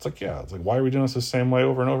it's like, why are we doing this the same way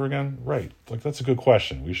over and over again? Right. Like, that's a good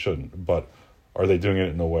question. We shouldn't, but are they doing it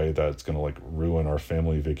in a way that's going to like ruin our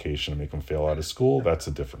family vacation and make them fail out of school? That's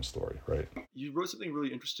a different story, right? You wrote something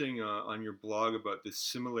really interesting on your blog about the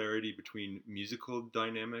similarity between musical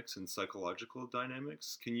dynamics and psychological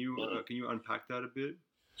dynamics. Can you unpack that a bit?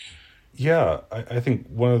 Yeah, I think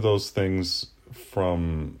one of those things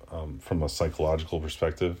from a psychological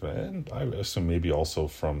perspective, and I assume maybe also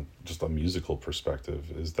from just a musical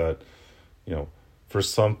perspective, is that,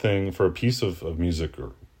 for a piece of music,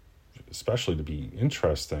 or especially to be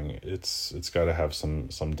interesting, it's got to have some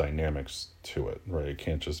dynamics to it, right? It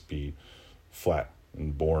can't just be flat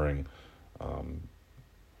and boring.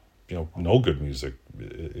 No good music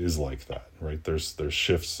is like that, right? There's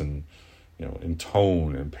shifts in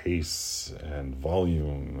tone and pace and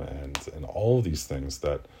volume and all of these things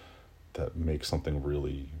that make something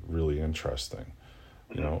really, really interesting.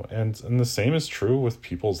 And the same is true with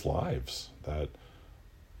people's lives, that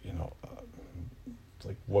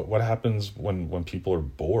like what happens when people are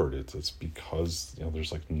bored. It's because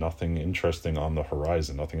there's like nothing interesting on the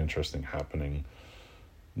horizon, nothing interesting happening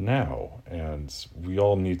now, and we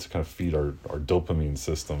all need to kind of feed our dopamine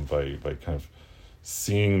system by kind of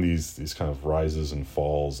seeing these kind of rises and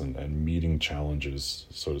falls and meeting challenges,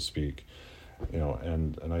 so to speak.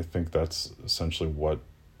 And I think that's essentially what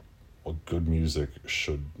good music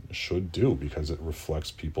should should do, because it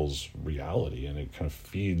reflects people's reality and it kind of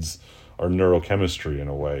feeds our neurochemistry in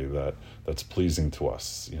a way that's pleasing to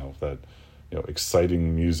us. That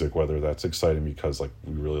exciting music, whether that's exciting because like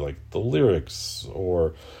we really like the lyrics,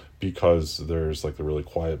 or because there's like the really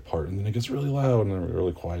quiet part and then it gets really loud and then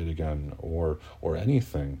really quiet again, or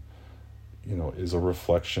anything, is a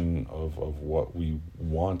reflection of what we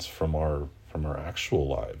want from our actual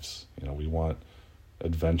lives. We want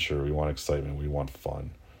adventure, we want excitement, we want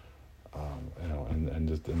fun.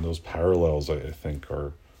 And those parallels, I think,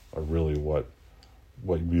 are really what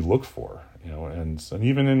we look for. And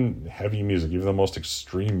even in heavy music, even the most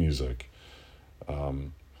extreme music,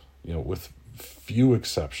 with few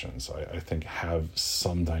exceptions, I think have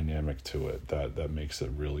some dynamic to it that makes it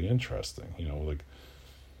really interesting.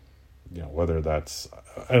 Whether that's,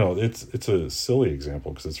 I don't know, it's a silly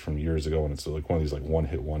example because it's from years ago and it's like one of these like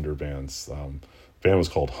one-hit wonder bands. Band was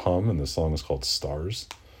called Hum and the song is called Stars.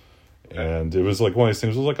 And it was like one of these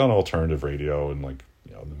things, it was like on alternative radio in like,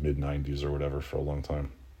 the mid 90s or whatever for a long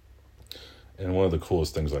time. And one of the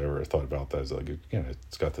coolest things I ever thought about that is like, again,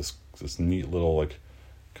 it's got this neat little like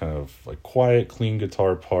kind of like quiet, clean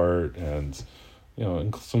guitar part and,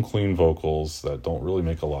 and some clean vocals that don't really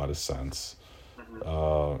make a lot of sense.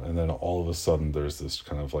 And then all of a sudden there's this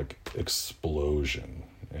kind of like explosion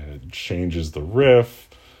and it changes the riff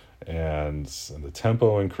and the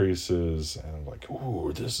tempo increases and I'm like,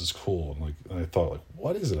 ooh, this is cool. And I thought like,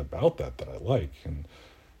 what is it about that I like? And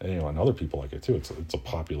other people like it too. It's a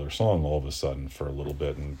popular song all of a sudden for a little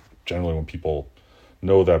bit. And generally when people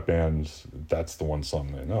know that band, that's the one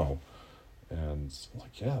song they know. And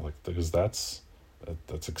like, yeah, like, because that's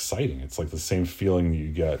exciting. It's like the same feeling you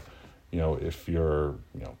get, if you're,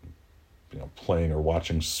 playing or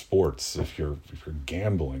watching sports, if you're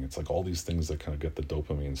gambling. It's like all these things that kind of get the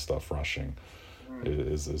dopamine stuff rushing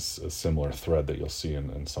is a similar thread that you'll see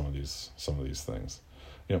in some of these things.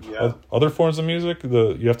 Other forms of music,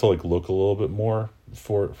 you have to like look a little bit more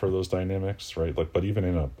for those dynamics, right? Like, but even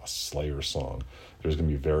in a Slayer song, there's going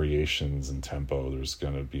to be variations in tempo. There's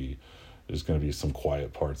going to be some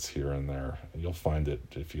quiet parts here and there. And you'll find it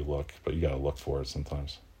if you look, but you got to look for it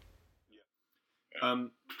sometimes. Yeah.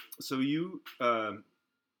 So you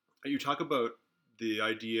talk about the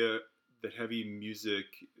idea that heavy music,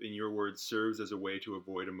 in your words, serves as a way to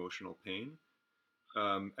avoid emotional pain.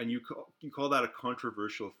 And you call that a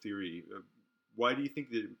controversial theory. Why do you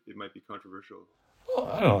think that it might be controversial? Well,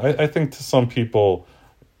 I don't know. I think to some people,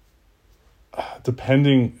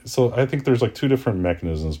 so I think there's like two different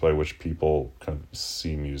mechanisms by which people kind of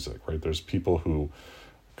see music, right? There's people who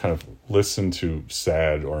kind of listen to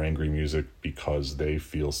sad or angry music because they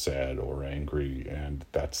feel sad or angry, and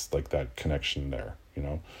that's like that connection there,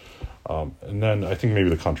 and then I think maybe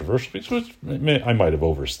the controversial piece, which I might have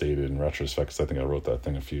overstated in retrospect because I think I wrote that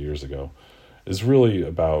thing a few years ago, is really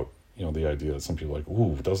about the idea that some people are like,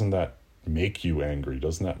 ooh, doesn't that make you angry?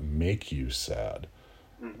 Doesn't that make you sad?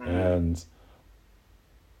 Mm-hmm. And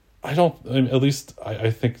at least I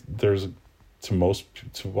think there's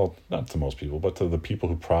not to most people, but to the people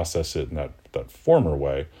who process it in that former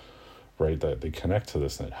way, right, that they connect to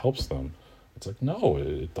this and it helps them. It's like, no,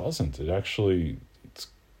 it doesn't. It's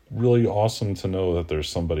really awesome to know that there's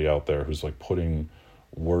somebody out there who's like putting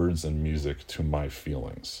words and music to my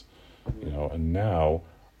feelings, and now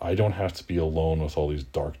I don't have to be alone with all these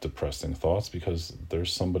dark, depressing thoughts because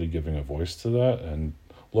there's somebody giving a voice to that. And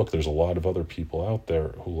look, there's a lot of other people out there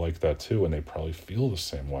who like that too, and they probably feel the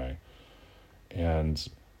same way. And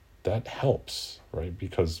that helps, right?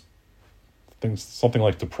 Because something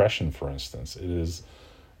like depression, for instance,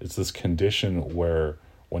 it's this condition where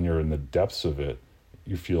when you're in the depths of it,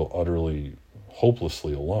 you feel utterly,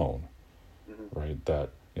 hopelessly alone, right? That,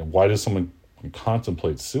 why does someone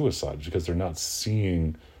contemplate suicide? Because they're not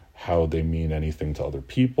seeing how they mean anything to other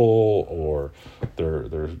people, or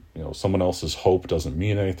they're someone else's hope doesn't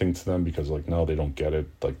mean anything to them because like, no, they don't get it.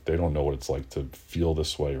 Like, they don't know what it's like to feel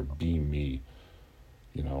this way or be me,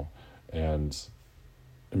 and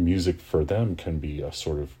music for them can be a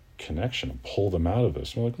sort of connection and pull them out of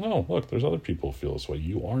this. And we're like, no, look, there's other people who feel this way.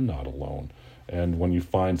 You are not alone. And when you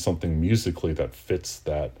find something musically that fits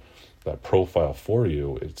that profile for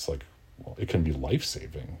you, it's like, well, it can be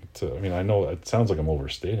life-saving. I know it sounds like I'm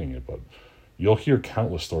overstating it, but you'll hear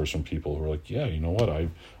countless stories from people who are like, yeah, you know what,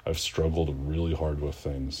 I've struggled really hard with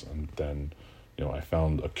things, and then I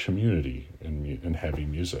found a community in heavy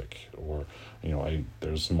music, or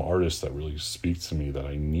there's some artists that really speak to me that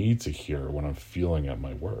I need to hear when I'm feeling at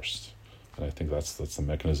my worst, and I think that's the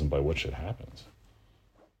mechanism by which it happens.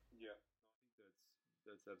 Yeah, I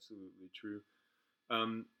think that's absolutely true.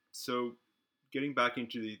 So getting back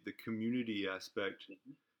into the community aspect,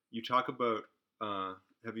 you talk about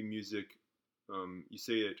heavy music. You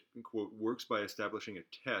say it, quote, works by establishing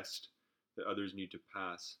a test that others need to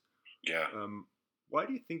pass. Yeah. Why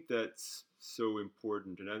do you think that's so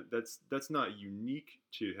important? And that's not unique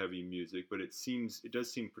to heavy music, but it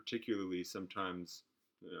does seem particularly sometimes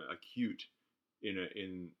acute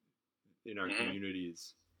in our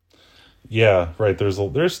communities. Yeah, right. There's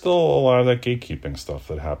still a lot of that gatekeeping stuff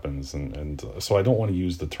that happens, and so I don't want to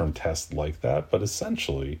use the term test like that, but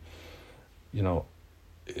essentially, you know,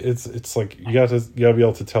 it's like you gotta be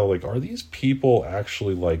able to tell, like, are these people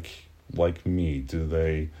actually like me?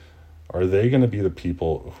 Are they going to be the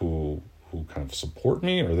people who kind of support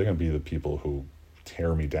me, or are they going to be the people who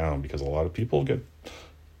tear me down? Because a lot of people get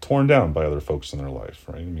torn down by other folks in their life,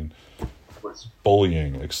 right? I mean,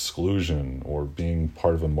 bullying, exclusion, or being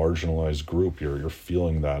part of a marginalized group, you're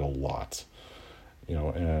feeling that a lot,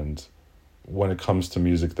 and when it comes to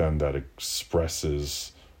music then that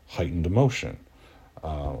expresses heightened emotion,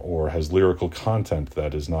 or has lyrical content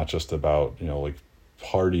that is not just about, like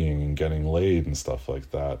partying and getting laid and stuff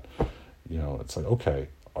like that, it's like, okay,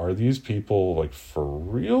 are these people like for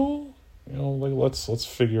real? Like let's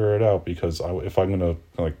figure it out, because if I'm going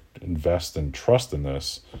to like invest and trust in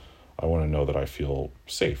this, I want to know that I feel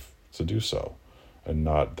safe to do so, and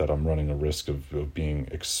not that I'm running a risk of being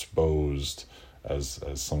exposed as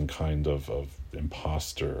some kind of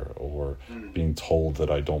imposter, or being told that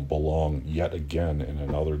I don't belong yet again in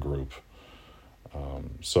another group.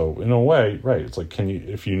 So in a way, right, it's like,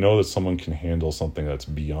 if you know that someone can handle something that's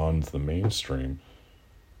beyond the mainstream,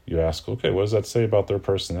 you ask, okay, what does that say about their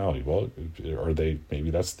personality? Well, maybe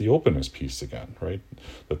that's the openness piece again, right?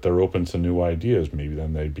 That they're open to new ideas. Maybe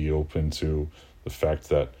then they'd be open to the fact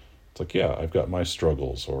that it's like, yeah, I've got my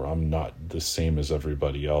struggles, or I'm not the same as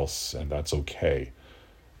everybody else, and that's okay.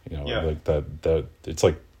 Like that it's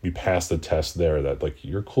like we pass the test there, that like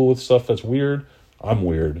you're cool with stuff that's weird, I'm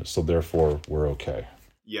weird, so therefore we're okay.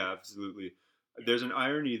 Yeah, absolutely. There's an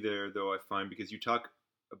irony there, though, I find, because you talk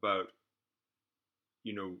about,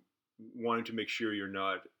 wanting to make sure you're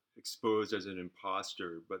not exposed as an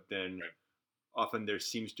imposter, but then often there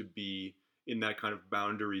seems to be, in that kind of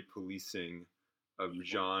boundary policing of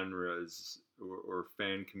genres or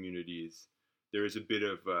fan communities, there is a bit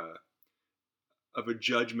of a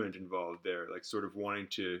judgment involved there, like sort of wanting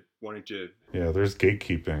to. Yeah, there's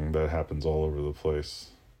gatekeeping that happens all over the place.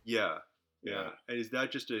 Yeah. And is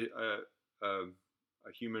that just a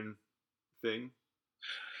human thing?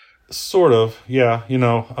 Sort of, yeah.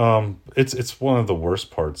 It's one of the worst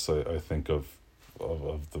parts, I think, of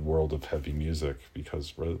the world of heavy music,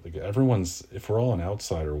 because like if we're all an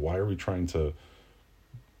outsider, why are we trying to,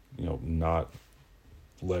 not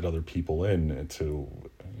let other people in and to,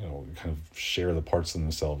 kind of share the parts of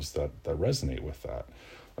themselves that resonate with that?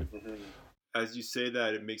 Like, as you say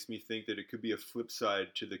that, it makes me think that it could be a flip side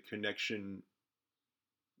to the connection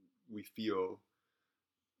we feel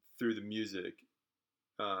through the music.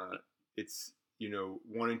 It's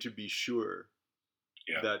wanting to be sure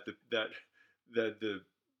that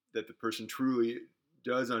the person truly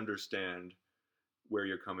does understand where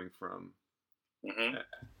you're coming from. Mm-hmm.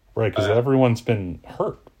 Right, because everyone's been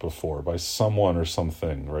hurt before by someone or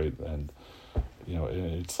something, right? And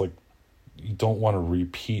it's like you don't want to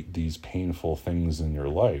repeat these painful things in your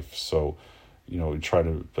life, so you try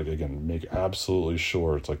to, like, again, make absolutely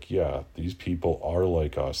sure it's like, yeah, these people are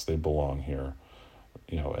like us, they belong here,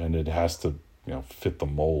 and it has to fit the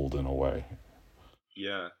mold in a way.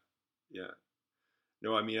 Yeah.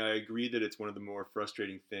 No, I mean, I agree that it's one of the more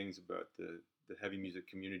frustrating things about the heavy music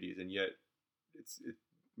communities, and yet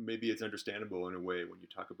maybe it's understandable in a way when you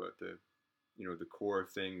talk about the the core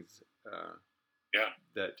things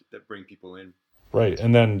that bring people in. Right,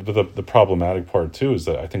 and then the problematic part too is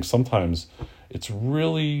that I think sometimes it's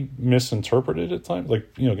really misinterpreted at times. Like,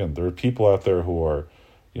 again, there are people out there who are,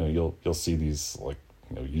 you'll see these, like,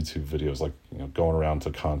 YouTube videos, like, going around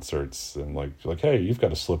to concerts and like, hey, you've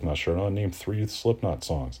got a Slipknot shirt on, name 3 Slipknot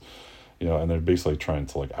songs, and they're basically trying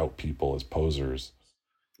to like out people as posers.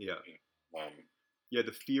 Yeah. Yeah,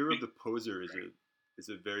 the fear of the poser is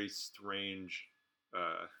a very strange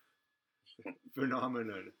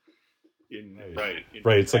phenomenon. Right.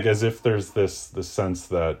 It's like as if there's this sense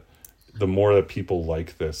that the more that people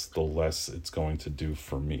like this, the less it's going to do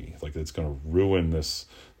for me. Like, it's going to ruin this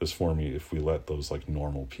for me if we let those like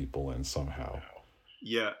normal people in somehow.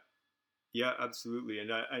 Yeah, absolutely,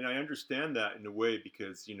 and I understand that in a way,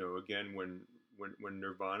 because again, when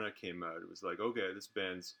Nirvana came out, it was like, okay, this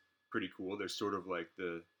band's pretty cool. They're sort of like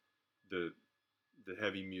the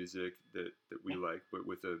heavy music that we like, but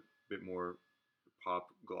with a bit more pop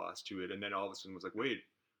gloss to it. And then all of a sudden, it was like, wait,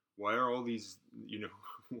 why are all these,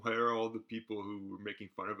 why are all the people who were making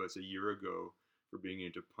fun of us a year ago for being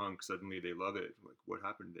into punk, suddenly they love it? Like, what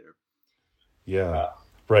happened there? Yeah.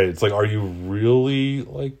 Right. It's like, are you really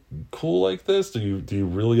like cool like this? Do you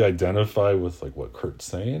really identify with like what Kurt's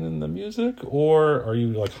saying in the music, or are you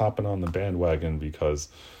like hopping on the bandwagon because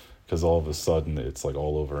all of a sudden it's like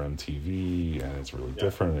all over MTV and it's really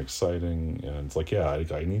different and exciting, and it's like,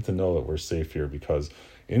 I need to know that we're safe here, because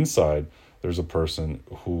inside there's a person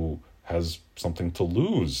who has something to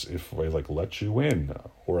lose if I like let you in,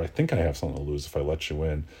 or I think I have something to lose if I let you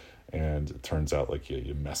in, and it turns out like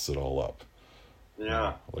you mess it all up.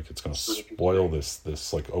 Yeah. Like it's going to spoil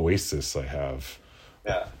this like oasis I have.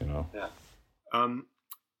 Yeah. Yeah.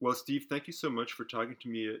 Well, Steve, thank you so much for talking to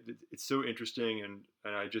me. It's so interesting,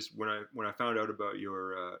 and I just when I found out about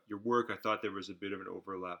your work, I thought there was a bit of an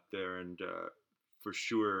overlap there, and for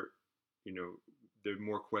sure, there are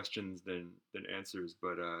more questions than answers.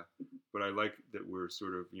 But I like that we're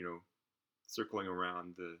sort of circling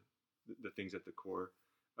around the things at the core.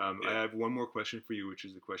 I have one more question for you, which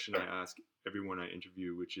is the question I ask everyone I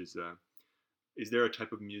interview, which is there a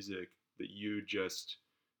type of music that you just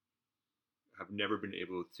have never been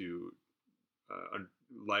able to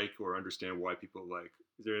like or understand why people like?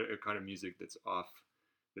 Is there a kind of music that's off,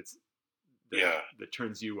 that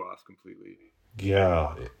turns you off completely?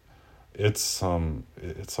 Yeah, it's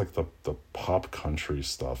like the pop country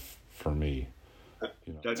stuff for me.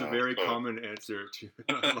 That's a very common answer to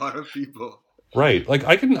a lot of people. Right. Like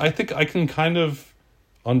I think I can kind of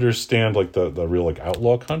understand like the real like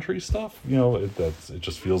outlaw country stuff. It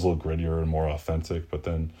just feels a little grittier and more authentic. But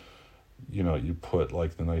then, you put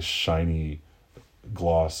like the nice shiny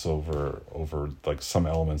gloss over like some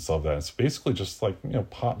elements of that. It's basically just like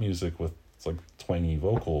pop music with like twangy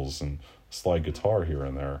vocals and slide guitar here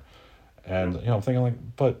and there. And I'm thinking like,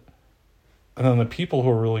 and then the people who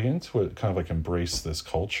are really into it kind of like embrace this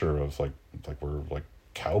culture of like we're like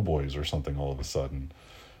cowboys or something all of a sudden.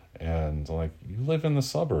 And like, you live in the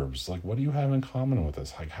suburbs, like what do you have in common with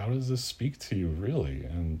this? Like, how does this speak to you really?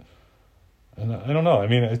 And I don't know. I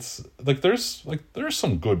mean, it's like there's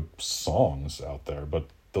some good songs out there, but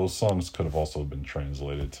those songs could have also been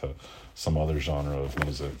translated to some other genre of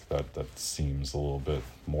music that seems a little bit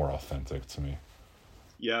more authentic to me.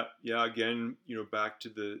 Yeah. Again, back to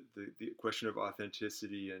the question of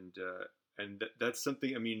authenticity, and that's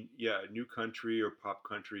something. I mean, new country or pop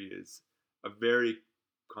country is a very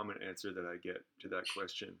common answer that I get to that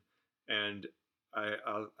question, and I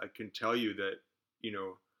can tell you that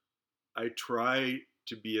I try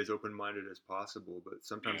to be as open-minded as possible, but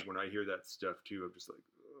sometimes when I hear that stuff too, I'm just like,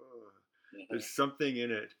 ugh. There's something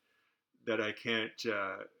in it that I can't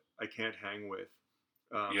hang with.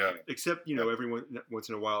 Except every once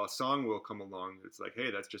in a while a song will come along that's like,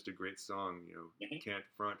 hey, that's just a great song. You can't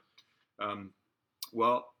front.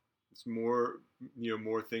 Well, it's more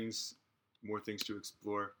things to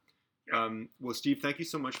explore. Well, Steve, thank you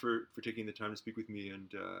so much for taking the time to speak with me,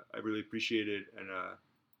 and I really appreciate it. And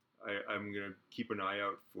I'm gonna keep an eye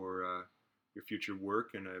out for your future work,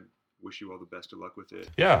 and I wish you all the best of luck with it.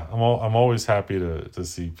 Yeah, I'm always happy to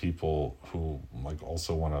see people who like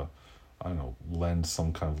also want to, I don't know, lend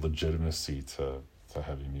some kind of legitimacy to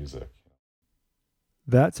heavy music.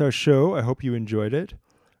 That's our show. I hope you enjoyed it.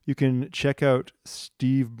 You can check out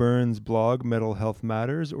Steve Byrne's blog, Mental Health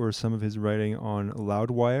Matters, or some of his writing on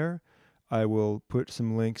Loudwire. I will put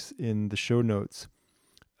some links in the show notes.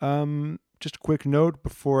 Just a quick note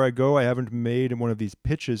before I go, I haven't made one of these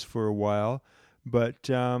pitches for a while, but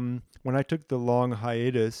when I took the long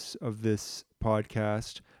hiatus of this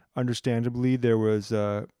podcast, understandably, there was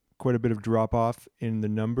quite a bit of drop-off in the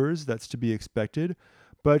numbers. That's to be expected.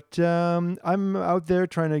 But I'm out there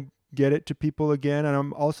trying to get it to people again, and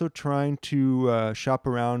I'm also trying to shop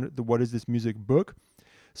around the What Is This Music book.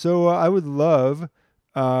 So I would love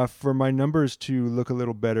for my numbers to look a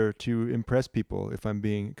little better, to impress people, if I'm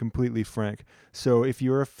being completely frank. So if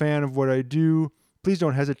you're a fan of what I do, please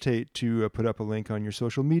don't hesitate to put up a link on your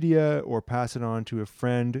social media or pass it on to a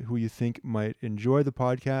friend who you think might enjoy the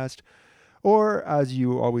podcast. Or, as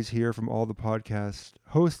you always hear from all the podcast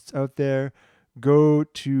hosts out there, go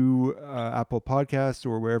to Apple Podcasts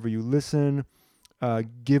or wherever you listen.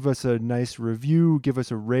 Give us a nice review. Give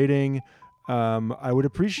us a rating. I would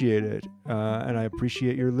appreciate it. And I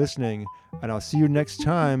appreciate your listening. And I'll see you next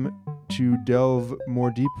time to delve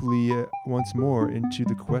more deeply once more into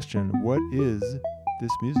the question, what is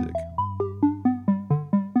this music?